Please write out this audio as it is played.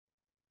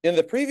In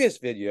the previous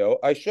video,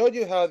 I showed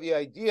you how the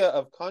idea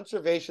of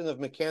conservation of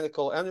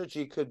mechanical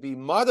energy could be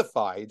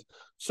modified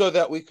so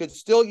that we could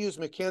still use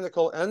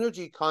mechanical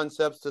energy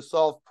concepts to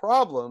solve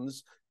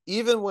problems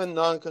even when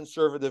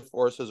non-conservative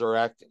forces are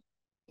acting.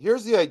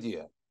 Here's the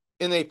idea.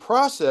 In a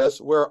process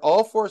where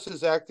all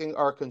forces acting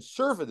are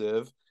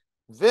conservative,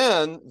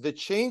 then the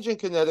change in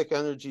kinetic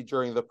energy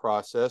during the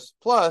process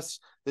plus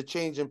the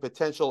change in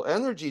potential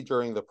energy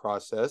during the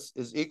process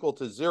is equal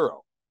to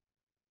zero.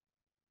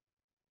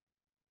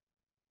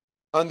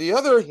 On the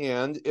other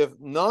hand, if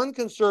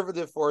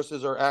non-conservative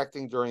forces are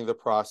acting during the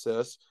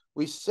process,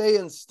 we say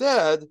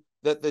instead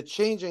that the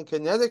change in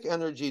kinetic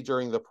energy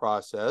during the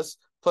process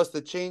plus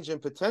the change in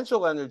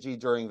potential energy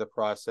during the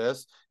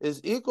process is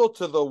equal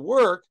to the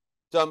work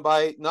done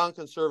by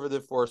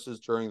non-conservative forces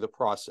during the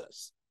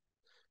process.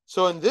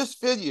 So in this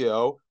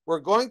video,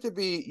 we're going to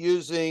be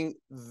using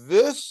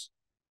this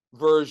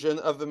version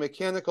of the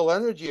mechanical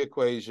energy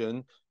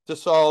equation to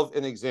solve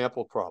an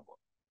example problem.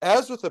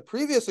 As with the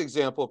previous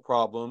example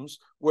problems,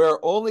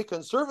 where only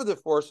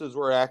conservative forces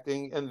were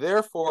acting and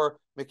therefore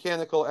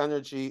mechanical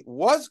energy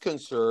was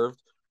conserved,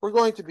 we're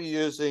going to be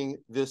using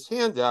this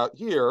handout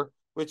here,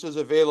 which is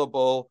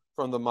available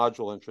from the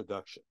module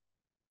introduction.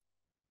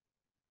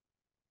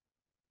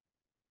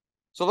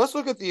 So let's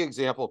look at the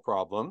example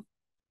problem.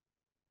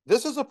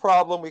 This is a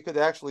problem we could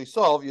actually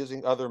solve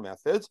using other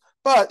methods,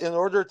 but in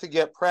order to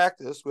get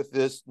practice with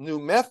this new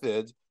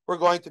method, we're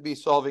going to be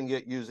solving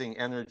it using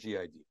energy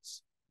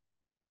ideas.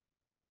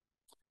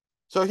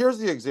 So here's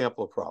the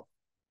example problem.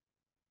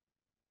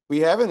 We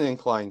have an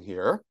incline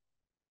here,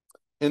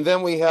 and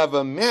then we have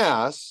a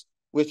mass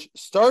which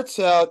starts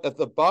out at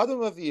the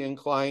bottom of the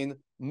incline,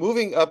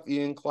 moving up the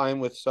incline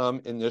with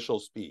some initial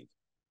speed.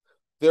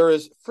 There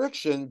is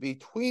friction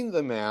between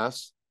the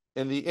mass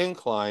and the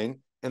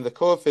incline, and the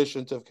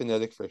coefficient of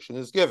kinetic friction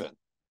is given.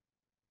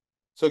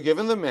 So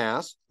given the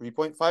mass,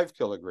 3.5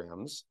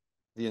 kilograms,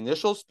 the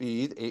initial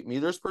speed, 8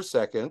 meters per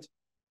second,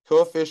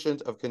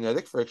 coefficient of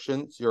kinetic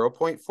friction,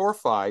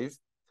 0.45,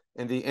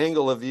 and the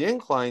angle of the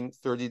incline,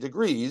 30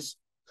 degrees,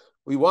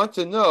 we want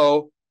to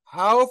know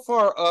how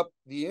far up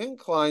the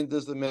incline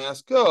does the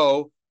mass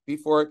go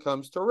before it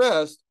comes to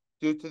rest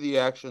due to the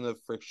action of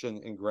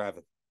friction and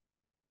gravity.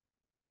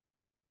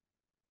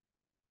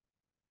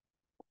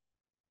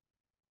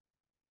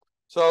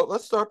 So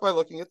let's start by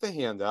looking at the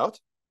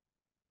handout.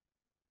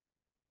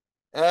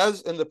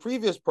 As in the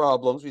previous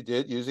problems we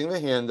did using the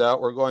handout,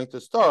 we're going to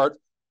start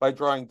by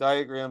drawing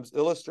diagrams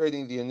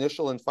illustrating the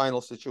initial and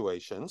final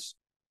situations.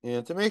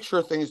 And to make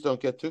sure things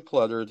don't get too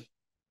cluttered,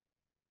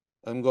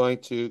 I'm going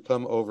to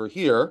come over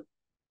here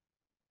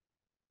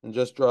and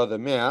just draw the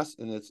mass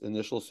in its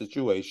initial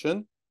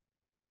situation,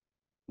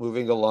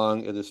 moving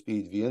along at a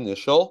speed v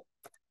initial.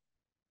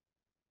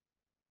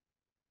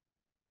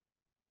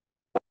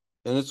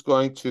 And it's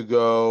going to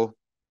go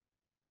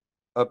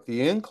up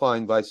the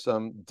incline by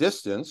some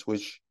distance,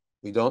 which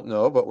we don't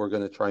know, but we're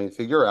going to try and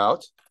figure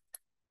out.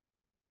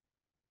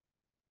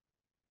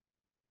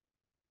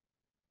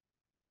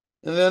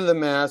 And then the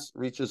mass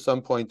reaches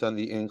some point on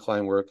the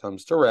incline where it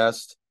comes to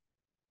rest,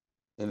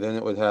 and then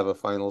it would have a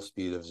final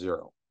speed of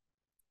 0.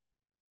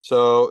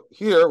 So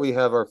here we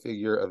have our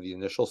figure of the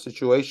initial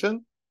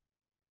situation.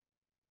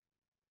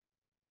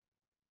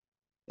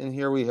 And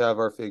here we have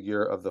our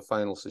figure of the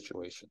final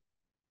situation.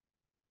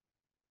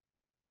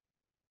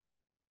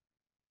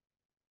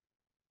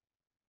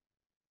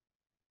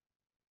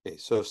 Okay,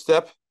 so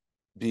step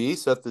B,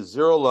 set the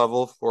 0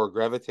 level for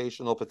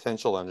gravitational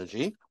potential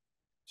energy.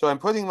 So I'm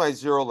putting my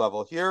 0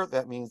 level here.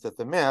 That means that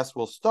the mass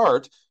will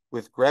start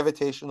with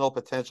gravitational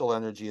potential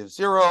energy of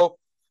 0.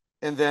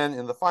 And then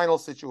in the final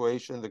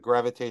situation, the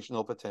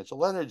gravitational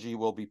potential energy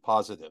will be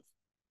positive.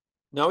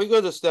 Now we go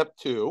to step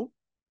 2.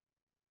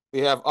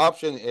 We have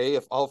option A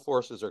if all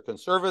forces are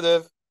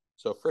conservative.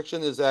 So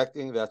friction is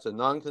acting. That's a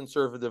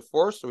non-conservative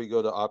force. So we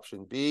go to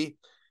option B.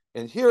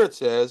 And here it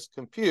says,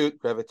 compute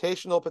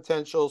gravitational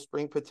potential,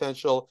 spring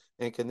potential,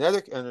 and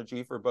kinetic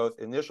energy for both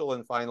initial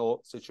and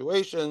final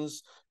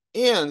situations,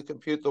 and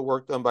compute the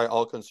work done by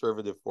all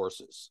conservative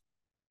forces.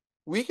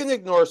 We can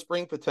ignore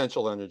spring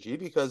potential energy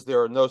because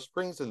there are no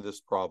springs in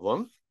this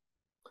problem,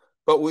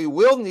 but we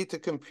will need to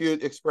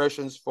compute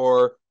expressions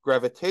for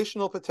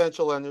gravitational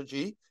potential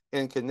energy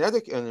and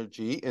kinetic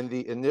energy in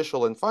the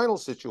initial and final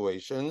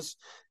situations.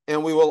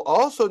 And we will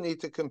also need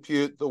to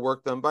compute the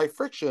work done by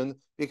friction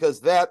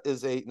because that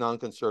is a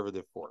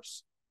non-conservative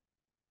force.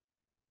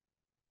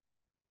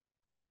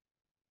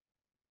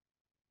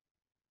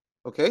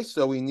 Okay,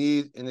 so we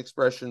need an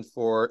expression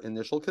for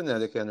initial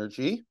kinetic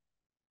energy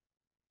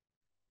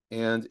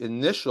and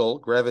initial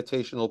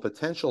gravitational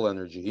potential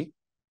energy.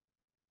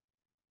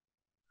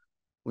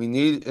 We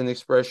need an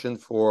expression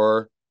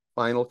for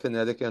final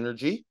kinetic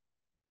energy.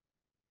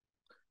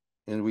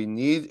 And we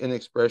need an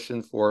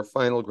expression for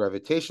final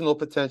gravitational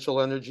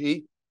potential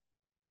energy.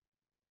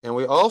 And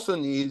we also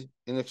need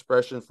an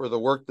expression for the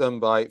work done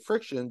by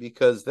friction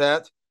because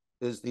that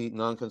is the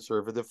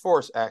non-conservative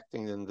force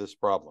acting in this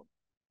problem.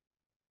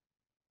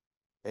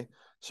 Okay,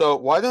 so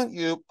why don't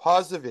you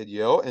pause the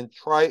video and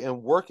try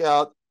and work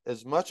out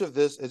as much of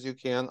this as you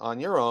can on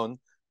your own,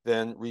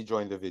 then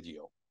rejoin the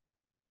video.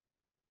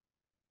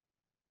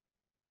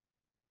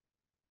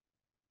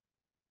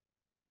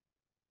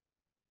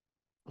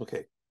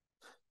 Okay.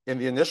 In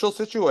the initial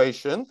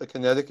situation, the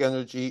kinetic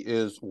energy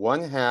is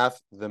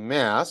 1/2 the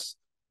mass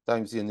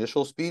times the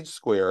initial speed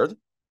squared.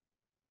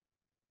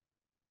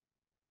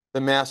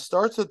 The mass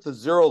starts at the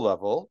 0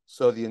 level,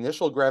 so the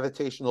initial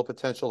gravitational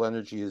potential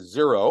energy is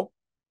 0.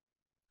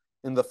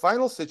 In the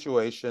final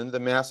situation, the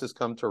mass has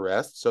come to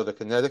rest, so the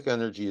kinetic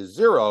energy is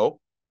 0.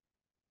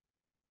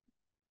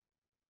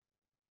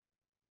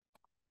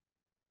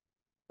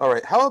 All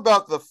right, how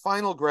about the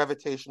final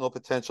gravitational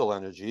potential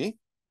energy?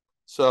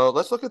 So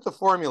let's look at the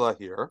formula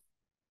here.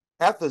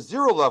 At the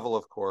 0 level,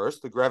 of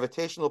course, the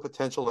gravitational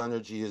potential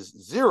energy is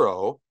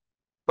 0.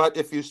 But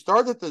if you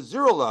start at the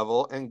 0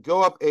 level and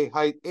go up a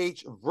height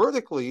h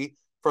vertically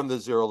from the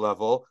 0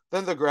 level,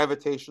 then the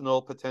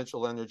gravitational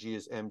potential energy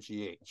is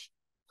mgh.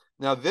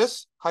 Now,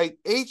 this height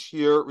h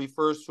here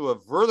refers to a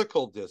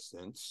vertical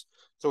distance.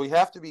 So we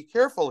have to be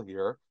careful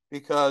here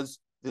because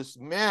this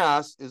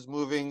mass is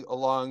moving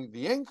along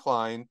the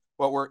incline.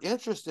 What we're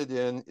interested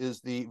in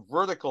is the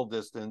vertical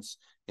distance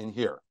in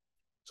here.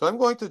 So I'm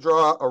going to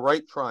draw a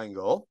right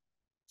triangle.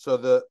 So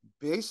the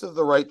base of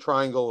the right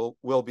triangle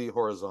will be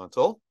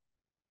horizontal.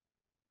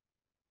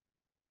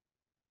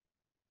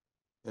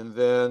 And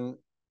then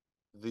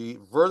the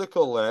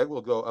vertical leg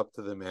will go up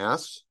to the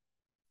mass.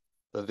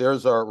 So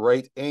there's our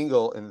right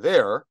angle in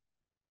there.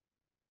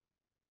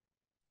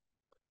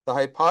 The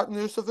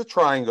hypotenuse of the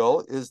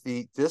triangle is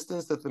the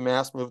distance that the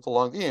mass moved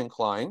along the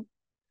incline.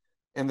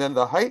 And then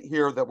the height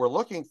here that we're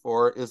looking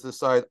for is the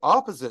side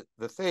opposite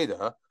the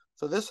theta.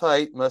 So this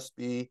height must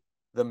be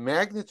the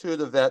magnitude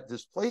of that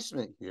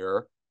displacement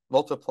here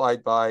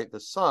multiplied by the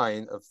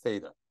sine of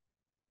theta.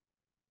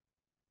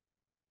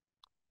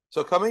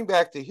 So coming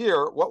back to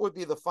here, what would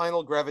be the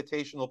final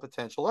gravitational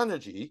potential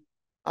energy?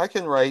 I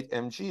can write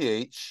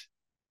mgh,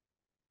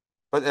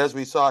 but as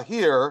we saw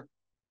here,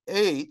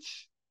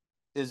 h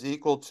is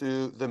equal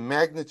to the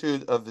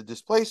magnitude of the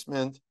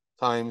displacement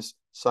times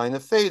sine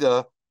of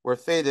theta, where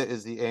theta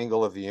is the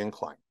angle of the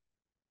incline.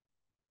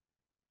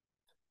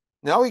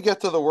 Now we get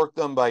to the work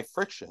done by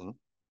friction.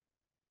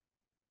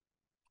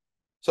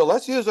 So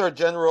let's use our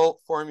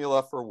general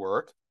formula for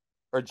work.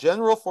 Our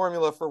general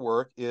formula for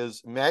work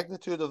is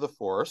magnitude of the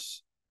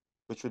force,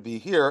 which would be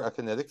here a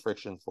kinetic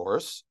friction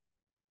force,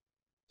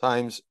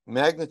 times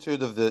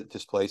magnitude of the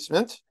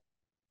displacement.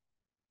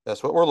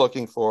 That's what we're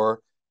looking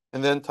for.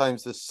 And then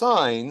times the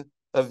sine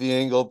of the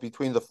angle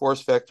between the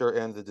force vector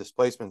and the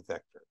displacement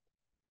vector.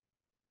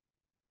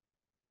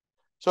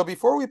 So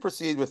before we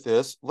proceed with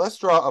this, let's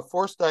draw a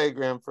force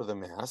diagram for the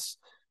mass.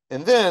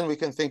 And then we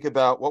can think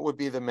about what would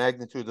be the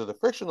magnitude of the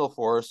frictional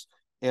force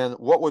and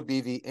what would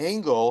be the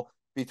angle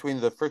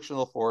between the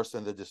frictional force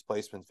and the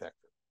displacement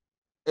vector.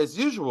 As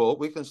usual,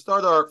 we can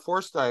start our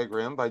force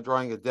diagram by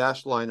drawing a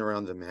dashed line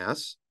around the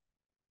mass.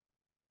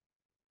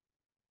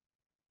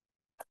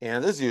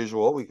 And as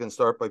usual, we can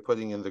start by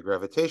putting in the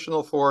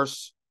gravitational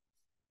force.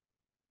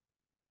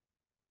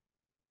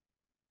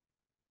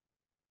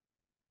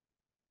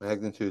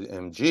 Magnitude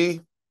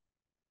mg.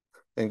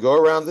 And go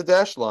around the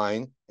dashed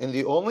line. And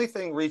the only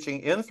thing reaching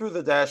in through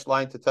the dashed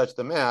line to touch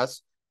the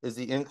mass is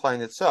the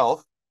incline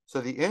itself. So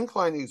the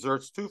incline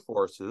exerts two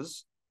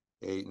forces,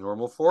 a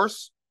normal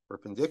force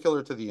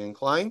perpendicular to the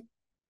incline,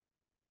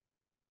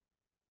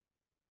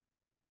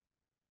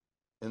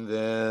 and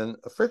then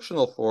a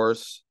frictional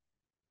force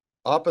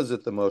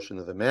opposite the motion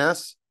of the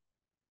mass.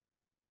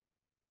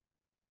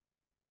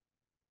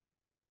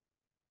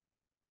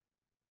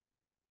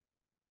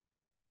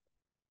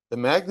 The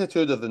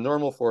magnitude of the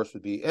normal force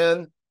would be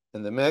N,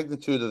 and the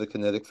magnitude of the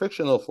kinetic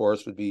frictional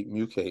force would be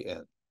mu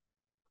Kn.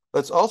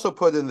 Let's also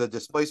put in the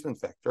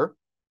displacement vector.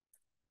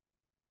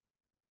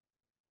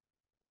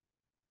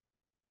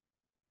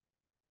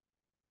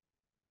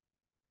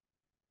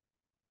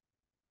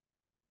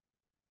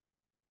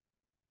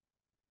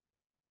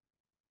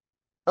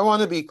 I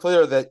want to be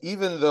clear that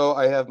even though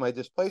I have my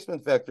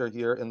displacement vector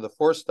here in the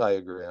force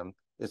diagram,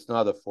 it's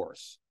not a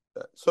force.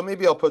 So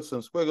maybe I'll put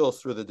some squiggles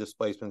through the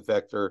displacement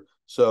vector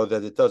so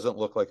that it doesn't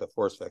look like a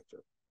force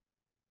vector.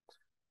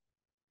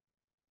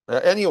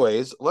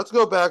 Anyways, let's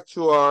go back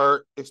to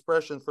our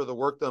expression for the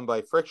work done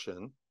by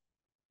friction.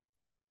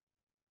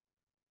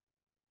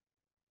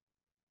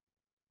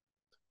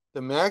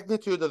 The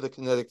magnitude of the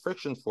kinetic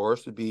friction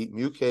force would be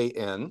mu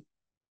Kn.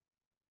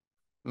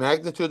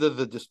 Magnitude of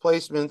the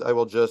displacement, I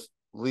will just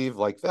leave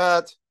like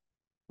that.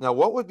 Now,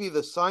 what would be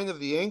the sine of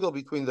the angle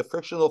between the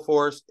frictional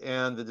force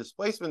and the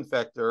displacement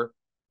vector?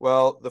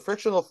 Well, the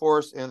frictional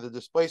force and the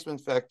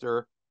displacement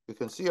vector, you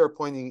can see, are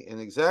pointing in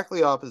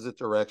exactly opposite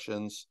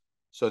directions.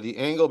 So the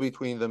angle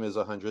between them is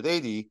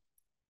 180.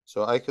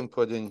 So I can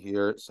put in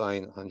here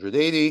sine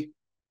 180.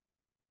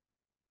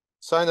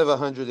 Sine of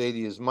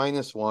 180 is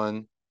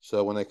 -1.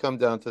 So when I come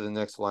down to the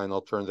next line,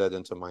 I'll turn that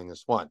into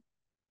 -1.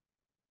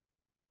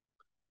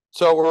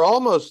 So we're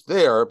almost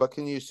there, but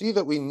can you see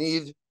that we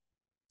need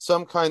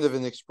some kind of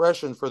an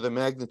expression for the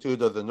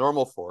magnitude of the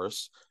normal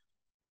force?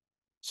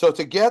 So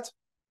to get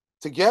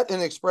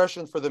an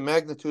expression for the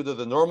magnitude of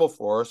the normal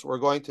force, we're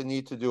going to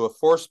need to do a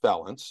force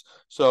balance.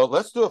 So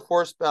let's do a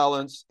force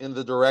balance in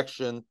the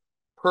direction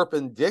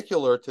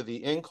perpendicular to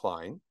the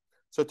incline.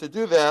 So to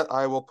do that,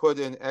 I will put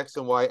in x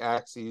and y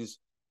axes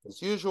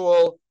as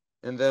usual,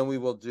 and then we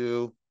will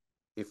do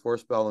a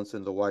force balance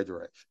in the y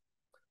direction.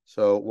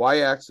 So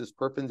y-axis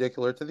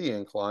perpendicular to the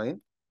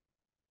incline.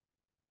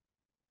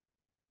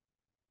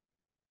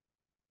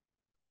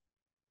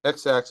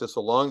 X-axis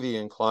along the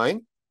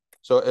incline.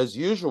 So as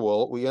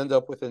usual, we end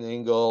up with an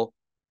angle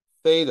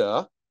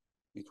theta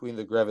between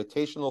the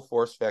gravitational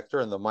force vector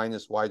and the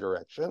minus y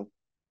direction.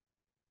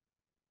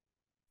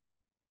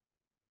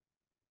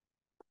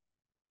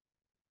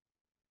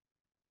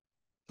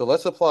 So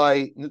let's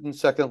apply Newton's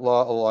second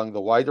law along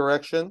the y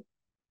direction.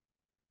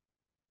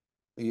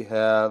 We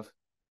have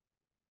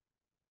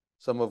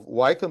sum of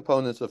y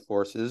components of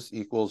forces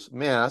equals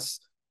mass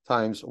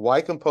times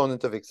y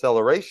component of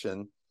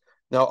acceleration.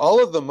 Now,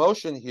 all of the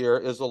motion here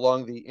is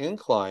along the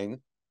incline.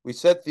 We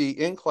set the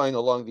incline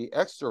along the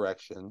x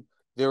direction.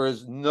 There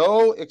is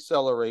no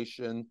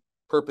acceleration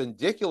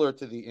perpendicular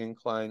to the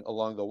incline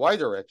along the y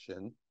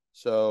direction.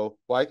 So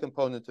y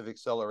component of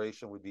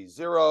acceleration would be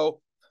 0.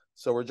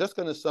 So we're just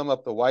going to sum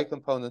up the y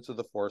components of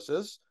the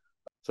forces.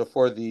 So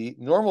for the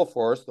normal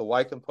force, the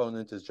y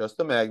component is just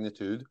the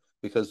magnitude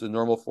because the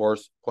normal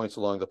force points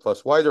along the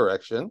plus y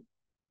direction.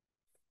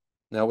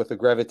 Now with the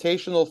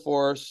gravitational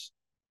force,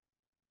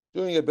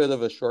 doing a bit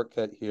of a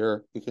shortcut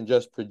here, you can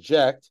just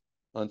project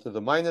onto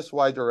the minus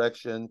y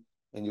direction,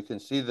 and you can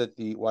see that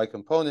the y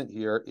component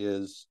here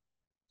is,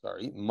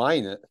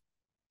 minus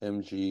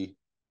mg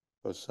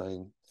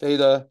cosine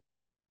theta.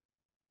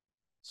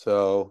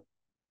 So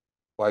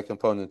y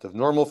component of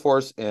normal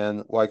force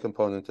and y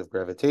component of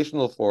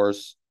gravitational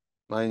force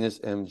minus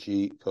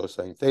mg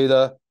cosine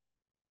theta.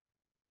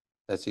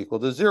 That's equal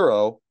to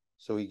 0.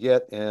 So we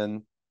get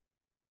n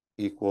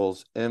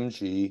equals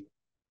mg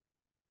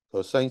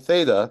cosine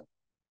theta.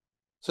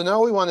 So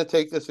now we want to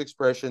take this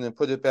expression and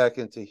put it back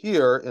into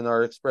here in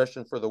our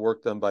expression for the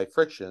work done by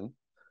friction.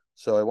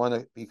 So I want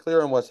to be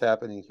clear on what's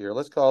happening here.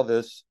 Let's call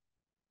this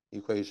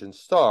equation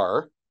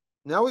star.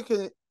 Now we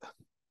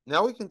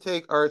can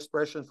take our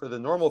expression for the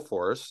normal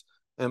force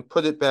and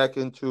put it back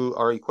into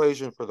our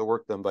equation for the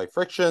work done by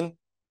friction.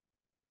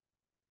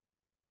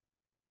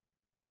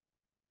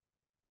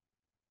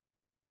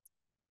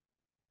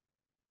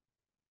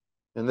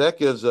 And that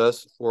gives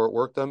us, for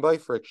work done by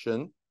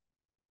friction,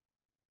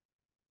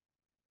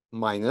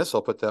 minus,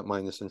 I'll put that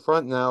minus in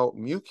front now,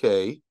 mu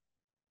k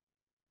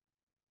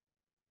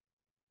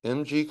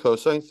mg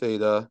cosine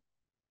theta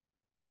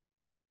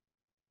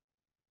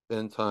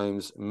then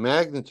times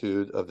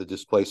magnitude of the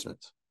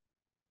displacement.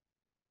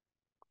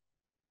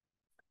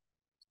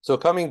 So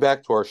coming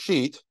back to our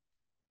sheet,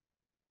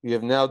 we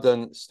have now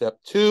done step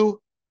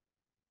 2.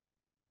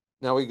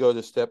 Now we go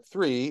to step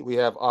 3. We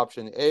have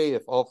option A,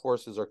 if all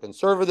forces are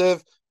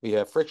conservative. We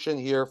have friction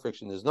here.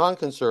 Friction is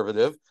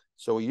non-conservative.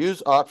 So we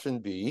use option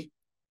B.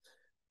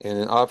 And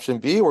in option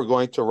B, we're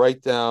going to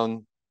write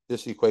down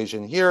this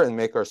equation here and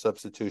make our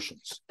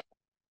substitutions.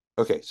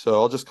 Okay, so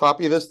I'll just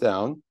copy this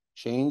down.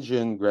 Change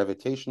in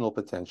gravitational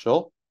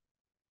potential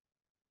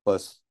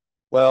plus,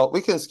 well, we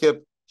can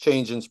skip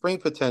change in spring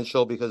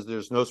potential because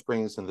there's no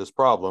springs in this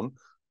problem.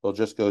 We'll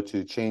just go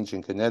to change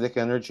in kinetic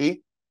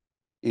energy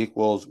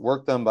equals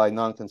work done by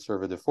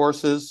non-conservative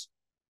forces.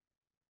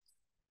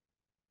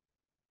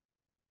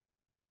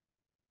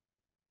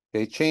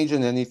 Okay, change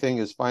in anything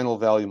is final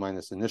value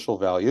minus initial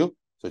value.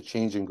 So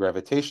change in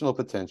gravitational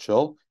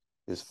potential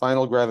is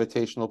final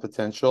gravitational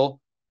potential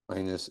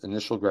minus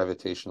initial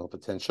gravitational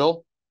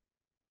potential.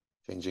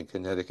 Change in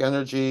kinetic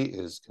energy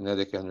is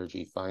kinetic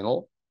energy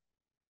final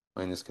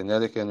minus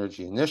kinetic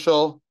energy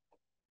initial.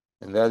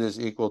 And that is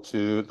equal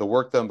to the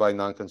work done by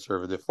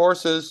non-conservative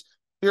forces.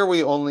 Here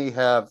we only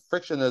have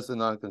friction as the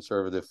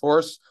non-conservative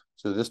force,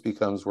 so this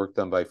becomes work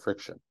done by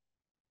friction.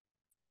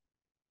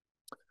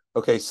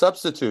 Okay,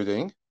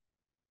 substituting.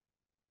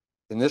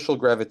 Initial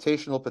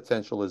gravitational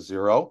potential is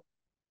 0.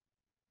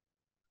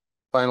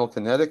 Final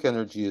kinetic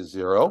energy is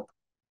 0.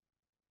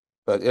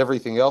 But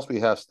everything else we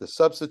have to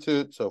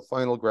substitute, so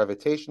final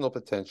gravitational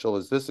potential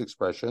is this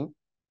expression.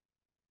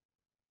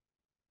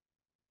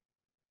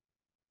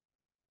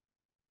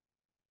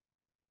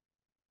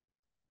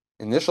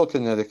 Initial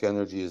kinetic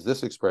energy is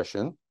this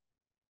expression.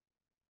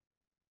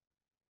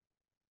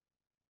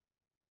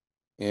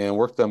 And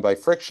work done by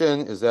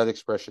friction is that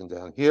expression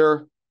down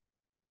here.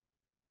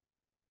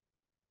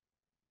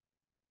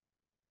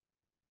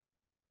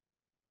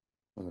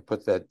 I'm going to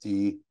put that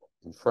d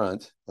in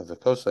front of the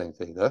cosine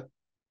theta.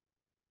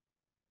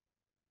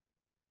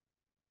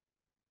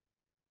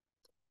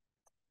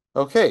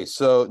 Okay,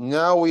 so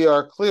now we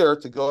are clear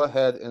to go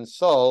ahead and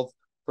solve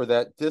for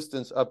that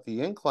distance up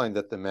the incline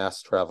that the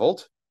mass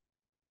traveled.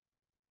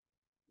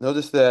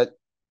 Notice that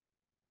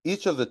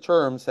each of the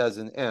terms has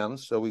an m,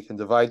 so we can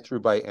divide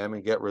through by m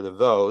and get rid of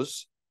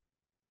those.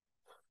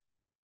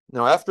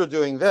 Now, after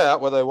doing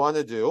that, what I want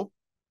to do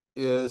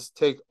is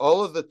take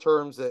all of the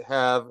terms that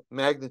have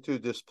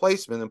magnitude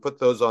displacement and put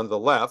those on the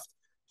left.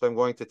 So I'm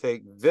going to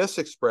take this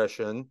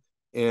expression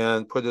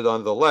and put it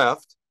on the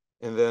left,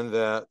 and then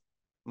that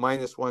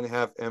minus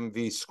 1/2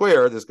 mv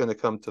squared is going to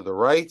come to the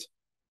right.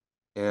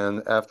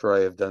 And after I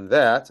have done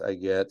that, I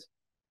get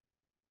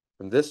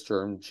from this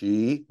term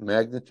g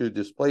magnitude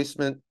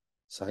displacement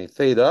sine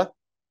theta.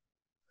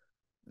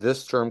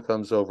 This term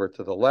comes over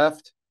to the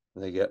left,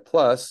 and I get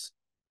plus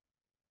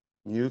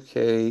mu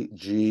k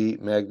g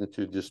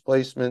magnitude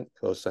displacement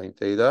cosine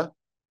theta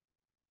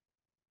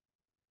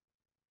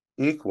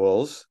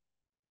equals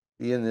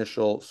the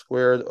initial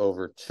squared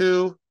over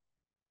 2.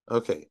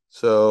 Okay,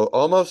 so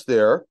almost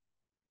there.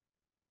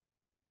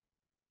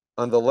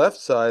 On the left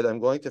side, I'm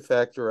going to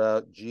factor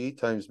out g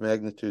times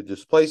magnitude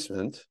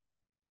displacement.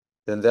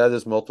 Then that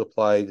is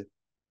multiplied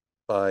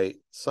by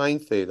sine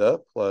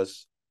theta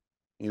plus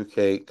mu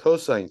k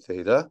cosine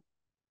theta.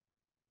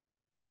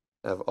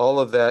 Have all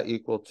of that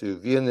equal to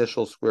v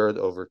initial squared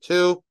over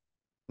 2.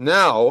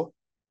 Now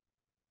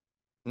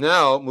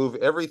move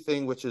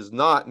everything which is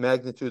not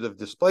magnitude of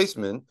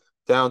displacement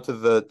down to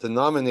the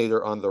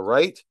denominator on the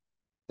right,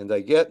 and I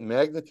get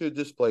magnitude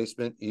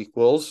displacement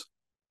equals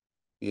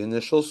the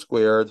initial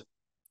squared,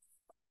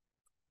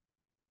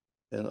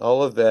 and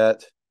all of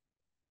that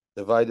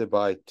divided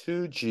by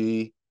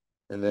 2g,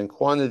 and then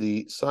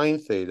quantity sine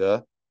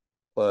theta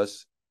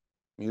plus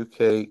mu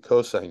k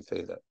cosine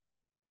theta.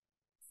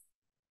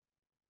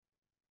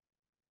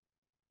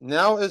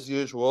 Now, as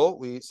usual,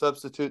 we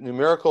substitute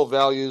numerical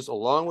values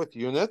along with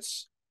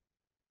units.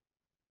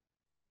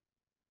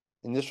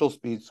 Initial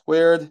speed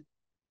squared,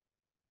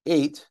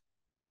 8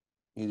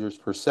 meters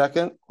per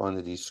second,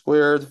 quantity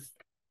squared.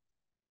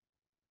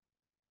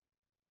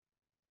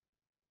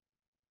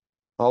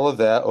 All of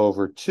that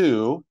over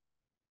 2,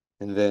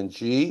 and then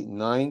g,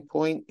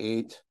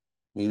 9.8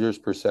 meters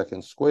per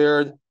second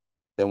squared.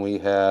 Then we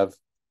have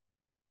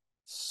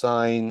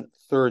sine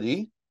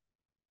 30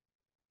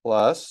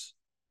 plus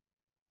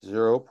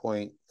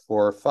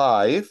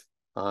 0.45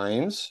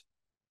 times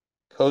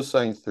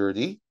cosine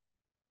 30.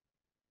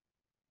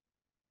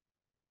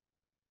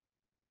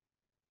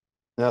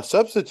 Now,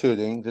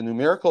 substituting, the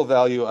numerical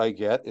value I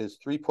get is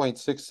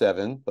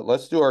 3.67, but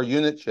let's do our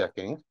unit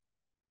checking.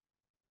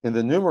 In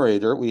the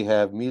numerator, we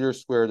have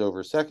meters squared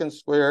over seconds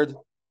squared.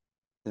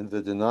 In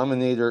the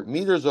denominator,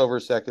 meters over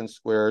seconds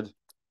squared.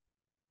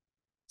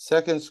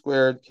 Seconds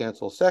squared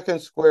cancel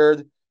seconds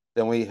squared.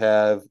 Then we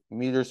have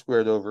meters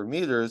squared over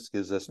meters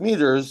gives us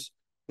meters,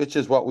 which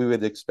is what we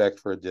would expect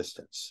for a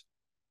distance.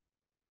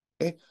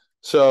 Okay,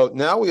 so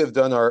now we have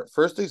done our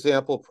first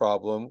example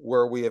problem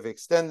where we have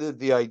extended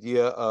the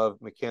idea of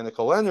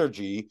mechanical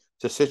energy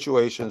to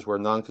situations where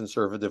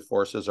non-conservative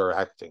forces are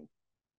acting.